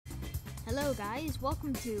Hello guys,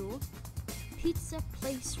 welcome to Pizza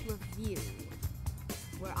Place Review,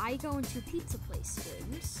 where I go into Pizza Place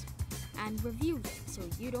games and review them so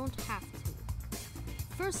you don't have to.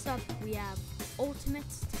 First up, we have Ultimate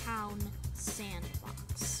Town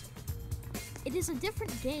Sandbox. It is a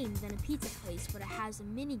different game than a pizza place, but it has a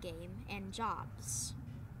mini game and jobs.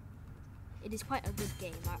 It is quite a good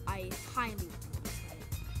game. I highly recommend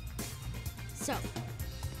it. So,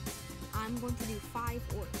 I'm going to do 5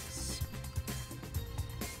 orders.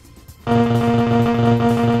 Pepperoni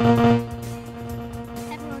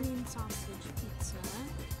and sausage pizza.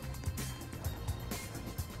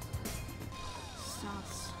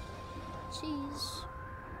 Sauce, cheese,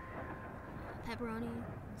 pepperoni,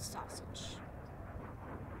 and sausage.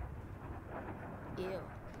 Ew.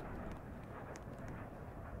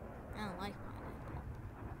 I don't like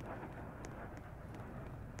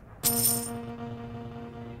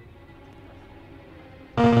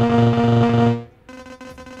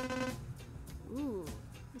Ooh,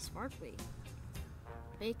 sparkly.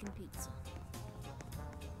 Bacon pizza.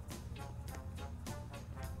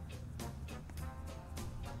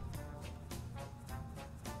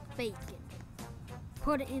 Bacon.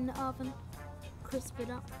 Put it in the oven, crisp it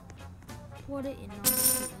up, put it in on the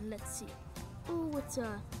heat, and let's see. Ooh, it's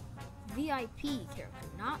a VIP character.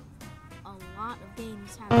 Not a lot of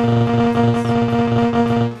games have this.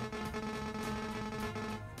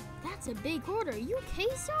 That's a big order. You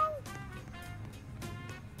queso?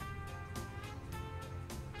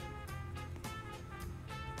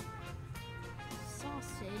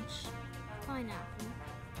 Sausage, pineapple,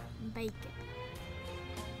 and bacon.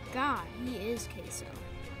 God, he is queso.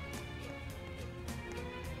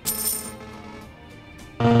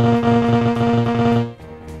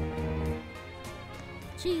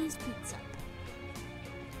 Cheese pizza.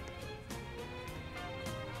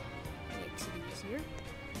 Makes it easier.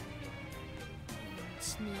 And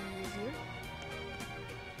sneezier.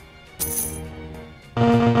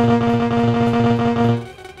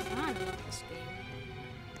 I love this game.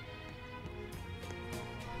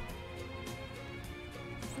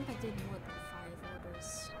 I think I did more than 5 orders.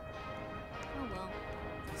 Oh well,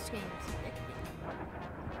 this game is addicting.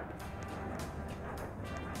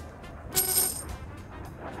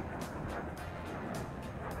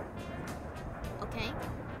 Okay,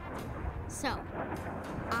 so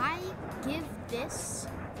I give this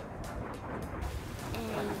a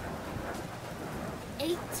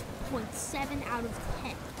 8.7 out of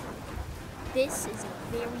 10. This is a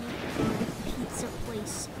very good pizza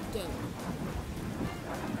place game.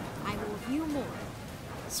 I will review more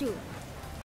soon.